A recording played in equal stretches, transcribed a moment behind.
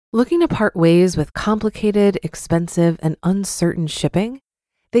Looking to part ways with complicated, expensive, and uncertain shipping?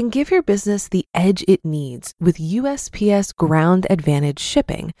 Then give your business the edge it needs with USPS Ground Advantage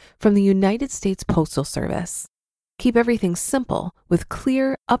shipping from the United States Postal Service. Keep everything simple with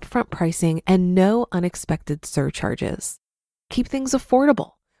clear, upfront pricing and no unexpected surcharges. Keep things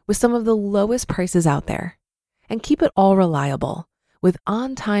affordable with some of the lowest prices out there. And keep it all reliable with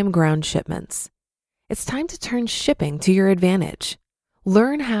on-time ground shipments. It's time to turn shipping to your advantage.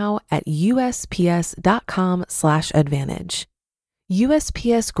 Learn how at USPS.com/advantage.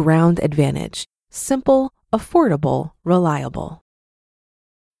 USPS Ground Advantage. Simple, affordable, reliable.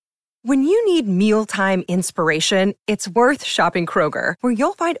 When you need mealtime inspiration, it's worth shopping Kroger, where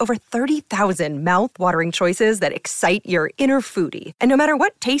you'll find over 30,000 mouth-watering choices that excite your inner foodie. And no matter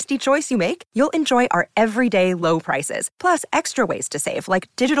what tasty choice you make, you'll enjoy our everyday low prices, plus extra ways to save, like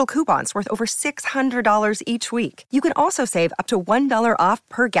digital coupons worth over $600 each week. You can also save up to $1 off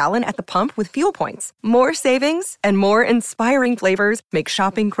per gallon at the pump with fuel points. More savings and more inspiring flavors make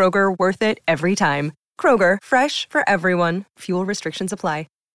shopping Kroger worth it every time. Kroger, fresh for everyone. Fuel restrictions apply.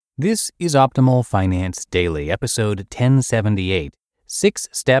 This is Optimal Finance Daily, episode 1078, 6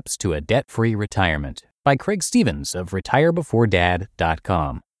 Steps to a Debt-Free Retirement by Craig Stevens of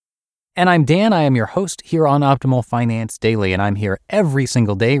retirebeforedad.com. And I'm Dan, I am your host here on Optimal Finance Daily, and I'm here every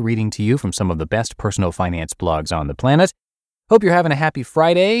single day reading to you from some of the best personal finance blogs on the planet. Hope you're having a happy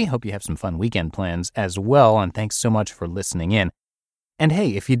Friday. Hope you have some fun weekend plans as well, and thanks so much for listening in. And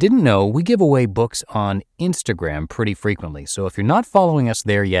hey, if you didn't know, we give away books on Instagram pretty frequently. So if you're not following us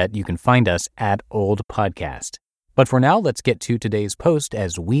there yet, you can find us at Old Podcast. But for now, let's get to today's post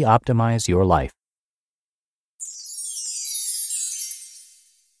as we optimize your life.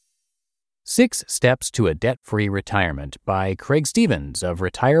 6 Steps to a Debt-Free Retirement by Craig Stevens of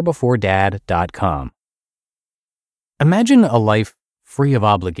retirebeforedad.com. Imagine a life free of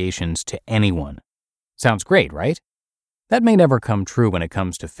obligations to anyone. Sounds great, right? That may never come true when it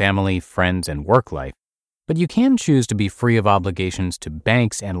comes to family, friends, and work life, but you can choose to be free of obligations to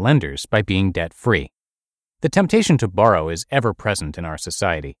banks and lenders by being debt-free. The temptation to borrow is ever present in our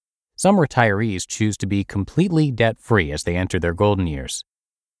society. Some retirees choose to be completely debt-free as they enter their golden years.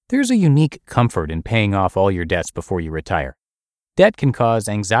 There's a unique comfort in paying off all your debts before you retire. Debt can cause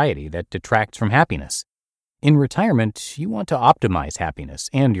anxiety that detracts from happiness. In retirement, you want to optimize happiness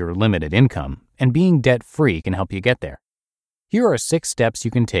and your limited income, and being debt-free can help you get there. Here are 6 steps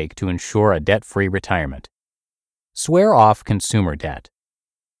you can take to ensure a debt-free retirement. Swear off consumer debt.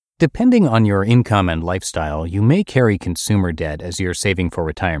 Depending on your income and lifestyle, you may carry consumer debt as you're saving for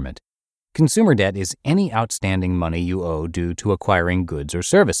retirement. Consumer debt is any outstanding money you owe due to acquiring goods or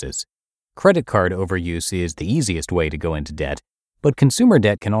services. Credit card overuse is the easiest way to go into debt, but consumer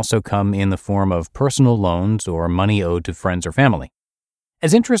debt can also come in the form of personal loans or money owed to friends or family.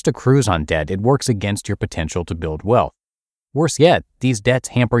 As interest accrues on debt, it works against your potential to build wealth. Worse yet, these debts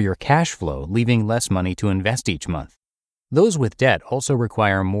hamper your cash flow, leaving less money to invest each month. Those with debt also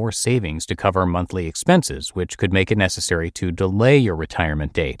require more savings to cover monthly expenses, which could make it necessary to delay your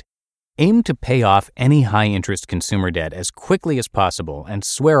retirement date. Aim to pay off any high-interest consumer debt as quickly as possible and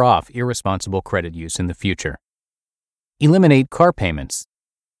swear off irresponsible credit use in the future. Eliminate car payments.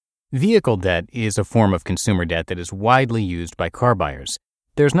 Vehicle debt is a form of consumer debt that is widely used by car buyers.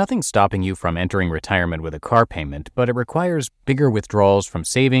 There's nothing stopping you from entering retirement with a car payment, but it requires bigger withdrawals from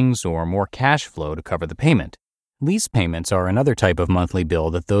savings or more cash flow to cover the payment. Lease payments are another type of monthly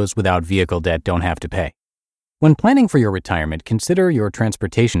bill that those without vehicle debt don't have to pay. When planning for your retirement, consider your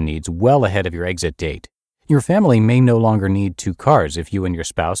transportation needs well ahead of your exit date. Your family may no longer need 2 cars if you and your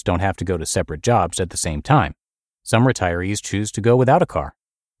spouse don't have to go to separate jobs at the same time. Some retirees choose to go without a car.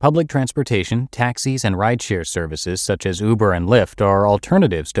 Public transportation, taxis, and rideshare services such as Uber and Lyft are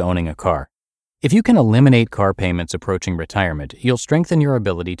alternatives to owning a car. If you can eliminate car payments approaching retirement, you'll strengthen your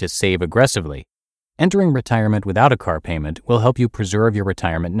ability to save aggressively. Entering retirement without a car payment will help you preserve your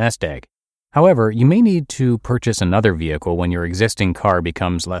retirement nest egg. However, you may need to purchase another vehicle when your existing car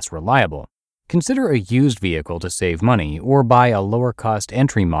becomes less reliable. Consider a used vehicle to save money or buy a lower-cost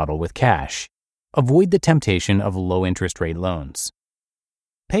entry model with cash. Avoid the temptation of low-interest rate loans.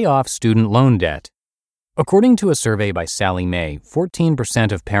 Pay off student loan debt. According to a survey by Sallie Mae,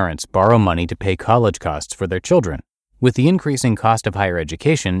 14% of parents borrow money to pay college costs for their children. With the increasing cost of higher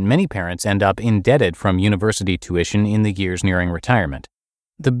education, many parents end up indebted from university tuition in the years nearing retirement.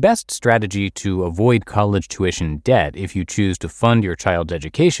 The best strategy to avoid college tuition debt if you choose to fund your child's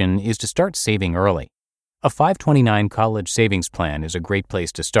education is to start saving early. A 529 college savings plan is a great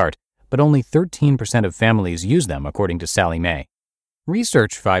place to start, but only 13% of families use them according to Sallie Mae.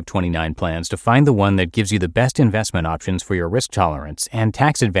 Research 529 plans to find the one that gives you the best investment options for your risk tolerance and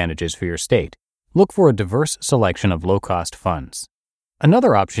tax advantages for your state. Look for a diverse selection of low-cost funds.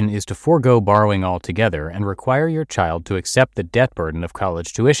 Another option is to forego borrowing altogether and require your child to accept the debt burden of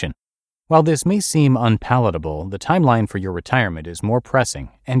college tuition. While this may seem unpalatable, the timeline for your retirement is more pressing,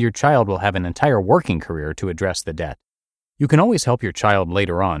 and your child will have an entire working career to address the debt. You can always help your child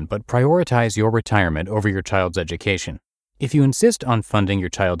later on, but prioritize your retirement over your child's education. If you insist on funding your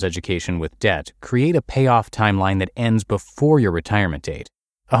child's education with debt, create a payoff timeline that ends before your retirement date.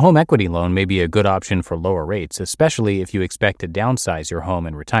 A home equity loan may be a good option for lower rates, especially if you expect to downsize your home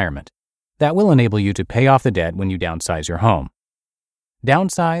in retirement. That will enable you to pay off the debt when you downsize your home.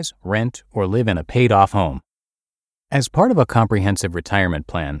 Downsize, rent, or live in a paid-off home. As part of a comprehensive retirement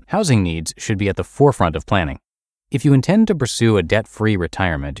plan, housing needs should be at the forefront of planning. If you intend to pursue a debt-free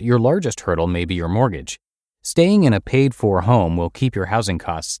retirement, your largest hurdle may be your mortgage. Staying in a paid-for home will keep your housing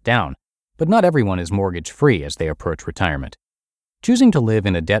costs down, but not everyone is mortgage-free as they approach retirement. Choosing to live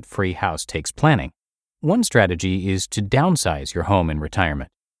in a debt-free house takes planning. One strategy is to downsize your home in retirement.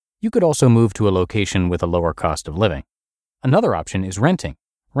 You could also move to a location with a lower cost of living. Another option is renting.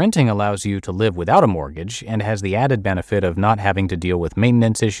 Renting allows you to live without a mortgage and has the added benefit of not having to deal with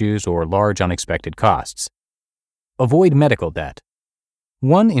maintenance issues or large unexpected costs. Avoid medical debt.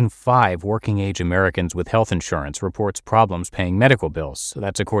 1 in 5 working-age Americans with health insurance reports problems paying medical bills.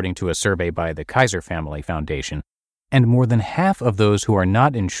 That's according to a survey by the Kaiser Family Foundation. And more than half of those who are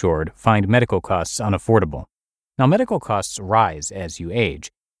not insured find medical costs unaffordable. Now, medical costs rise as you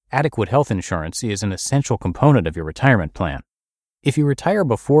age. Adequate health insurance is an essential component of your retirement plan. If you retire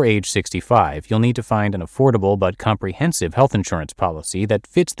before age 65, you'll need to find an affordable but comprehensive health insurance policy that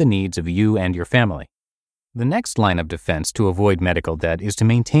fits the needs of you and your family. The next line of defense to avoid medical debt is to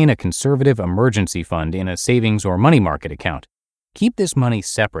maintain a conservative emergency fund in a savings or money market account. Keep this money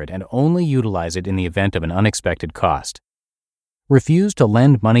separate and only utilize it in the event of an unexpected cost. Refuse to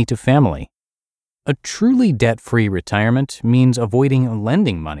lend money to family. A truly debt-free retirement means avoiding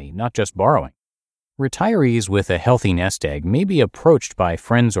lending money, not just borrowing. Retirees with a healthy nest egg may be approached by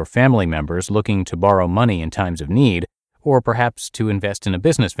friends or family members looking to borrow money in times of need, or perhaps to invest in a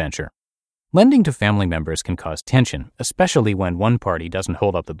business venture. Lending to family members can cause tension, especially when one party doesn't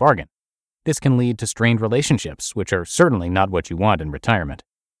hold up the bargain. This can lead to strained relationships, which are certainly not what you want in retirement.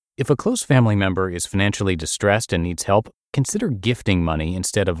 If a close family member is financially distressed and needs help, consider gifting money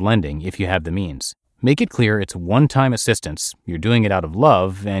instead of lending if you have the means. Make it clear it's one-time assistance, you're doing it out of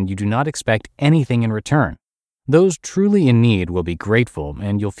love, and you do not expect anything in return. Those truly in need will be grateful,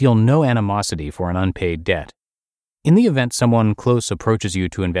 and you'll feel no animosity for an unpaid debt. In the event someone close approaches you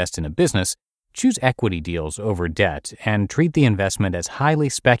to invest in a business, choose equity deals over debt and treat the investment as highly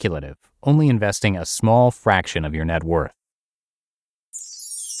speculative, only investing a small fraction of your net worth.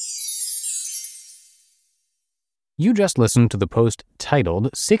 You just listened to the post titled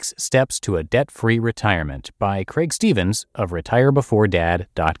 6 Steps to a Debt-Free Retirement by Craig Stevens of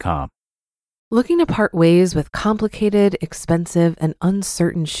RetireBeforeDad.com. Looking to part ways with complicated, expensive, and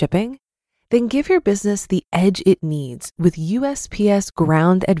uncertain shipping? Then give your business the edge it needs with USPS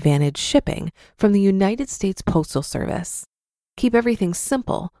Ground Advantage shipping from the United States Postal Service. Keep everything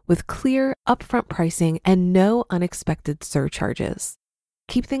simple with clear, upfront pricing and no unexpected surcharges.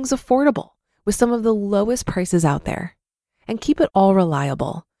 Keep things affordable with some of the lowest prices out there. And keep it all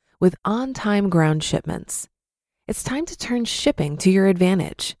reliable with on-time ground shipments. It's time to turn shipping to your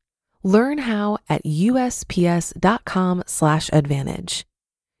advantage. Learn how at USPS.com/advantage.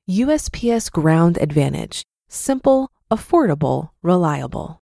 USPS Ground Advantage. Simple, affordable,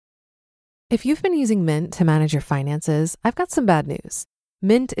 reliable. If you've been using Mint to manage your finances, I've got some bad news.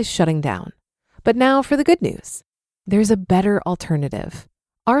 Mint is shutting down. But now for the good news. There's a better alternative.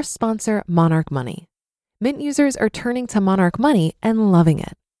 Our sponsor, Monarch Money. Mint users are turning to Monarch Money and loving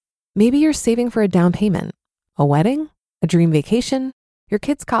it. Maybe you're saving for a down payment, a wedding, a dream vacation, your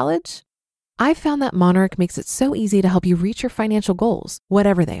kids' college. I've found that Monarch makes it so easy to help you reach your financial goals,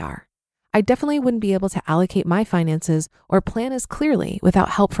 whatever they are. I definitely wouldn't be able to allocate my finances or plan as clearly without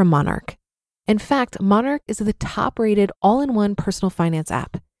help from Monarch. In fact, Monarch is the top-rated all-in-one personal finance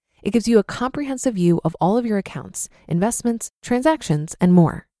app. It gives you a comprehensive view of all of your accounts, investments, transactions, and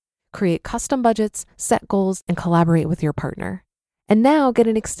more. Create custom budgets, set goals, and collaborate with your partner. And now get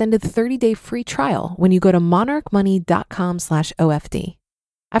an extended 30-day free trial when you go to monarchmoney.com/OFD.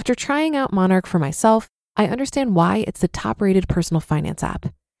 After trying out Monarch for myself, I understand why it's the top-rated personal finance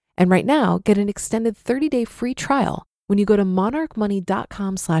app. And right now, get an extended 30-day free trial when you go to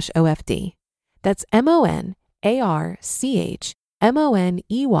monarchmoney.com/OFD. That's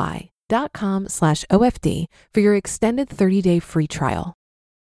MONARCHMONEY.com/OFD betterhelp.com/OFD for your extended 30-day free trial.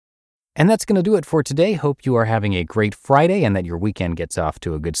 And that's going to do it for today. Hope you are having a great Friday and that your weekend gets off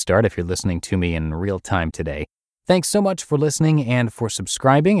to a good start if you're listening to me in real time today. Thanks so much for listening and for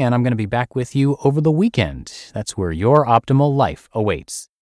subscribing, and I'm going to be back with you over the weekend. That's where your optimal life awaits.